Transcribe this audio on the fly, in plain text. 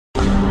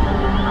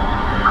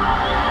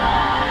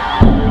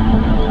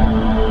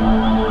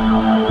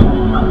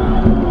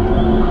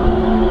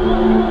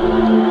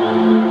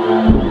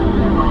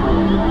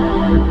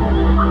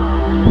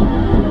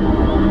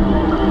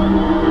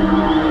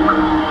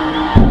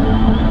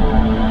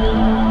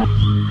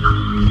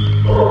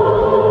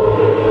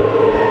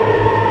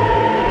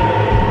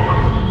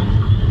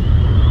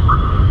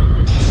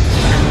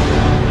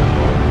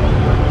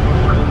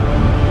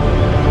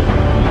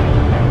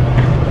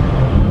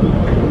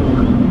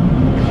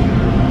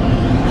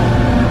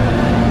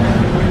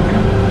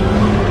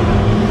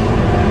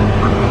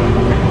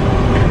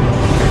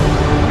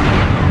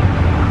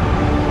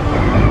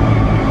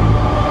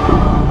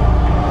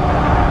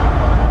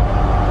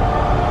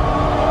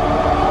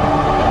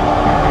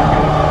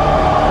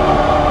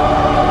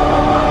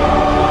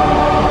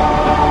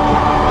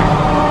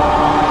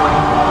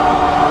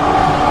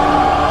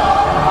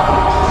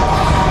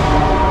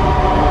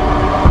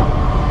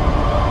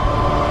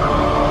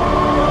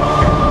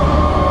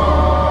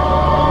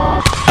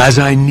As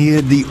I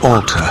neared the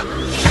altar,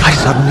 I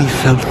suddenly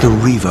felt the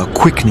Reaver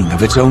quickening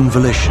of its own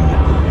volition.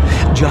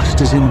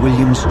 Just as in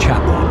William's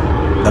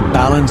chapel, the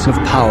balance of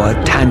power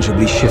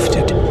tangibly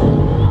shifted.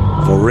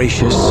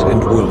 Voracious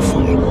and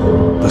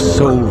willful, the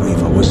Soul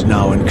Reaver was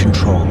now in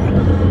control,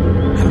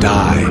 and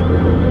I,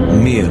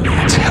 merely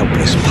its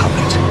helpless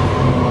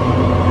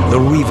puppet. The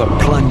Reaver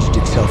plunged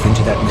itself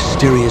into that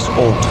mysterious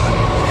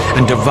altar,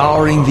 and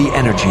devouring the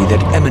energy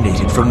that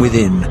emanated from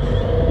within,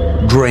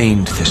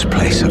 drained this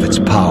place of its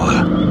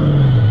power.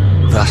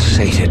 Thus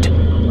sated,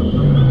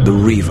 the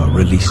Reaver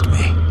released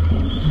me,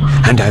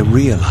 and I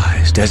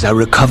realized as I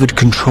recovered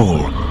control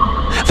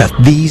that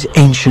these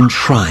ancient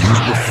shrines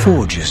were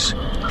forges,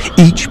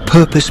 each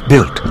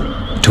purpose-built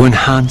to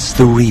enhance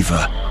the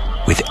Reaver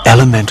with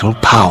elemental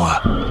power.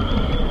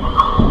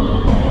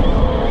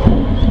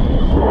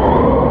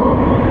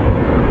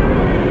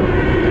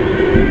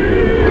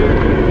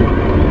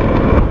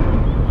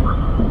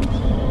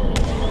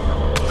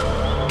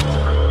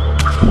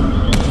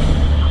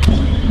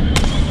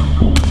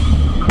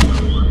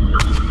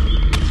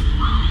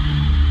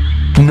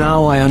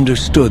 Now I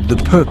understood the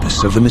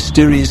purpose of the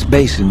mysterious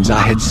basins I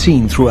had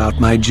seen throughout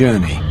my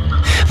journey.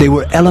 They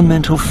were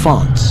elemental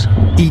fonts,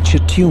 each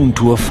attuned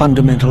to a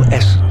fundamental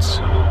essence.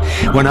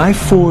 When I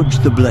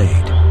forged the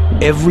blade,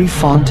 every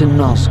font in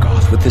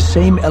Nosgoth with the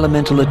same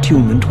elemental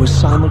attunement was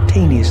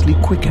simultaneously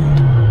quickened.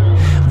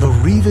 The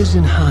Reaver's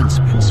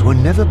enhancements were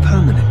never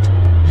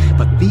permanent,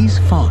 but these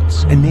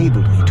fonts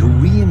enabled me to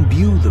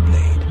re-imbue the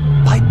blade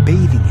by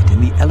bathing it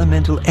in the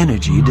elemental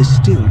energy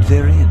distilled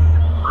therein.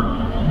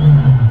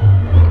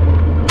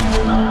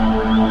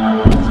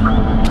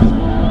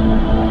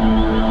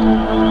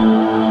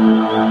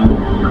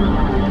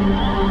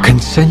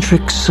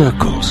 Concentric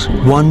circles,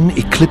 one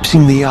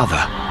eclipsing the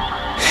other.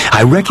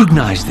 I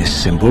recognized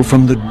this symbol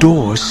from the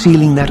door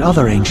sealing that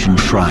other ancient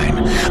shrine,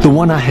 the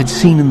one I had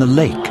seen in the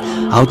lake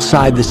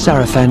outside the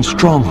Sarafan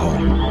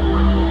stronghold.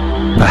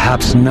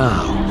 Perhaps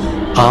now,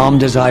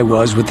 armed as I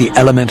was with the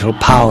elemental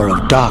power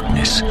of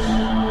darkness,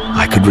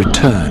 I could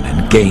return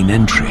and gain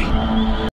entry.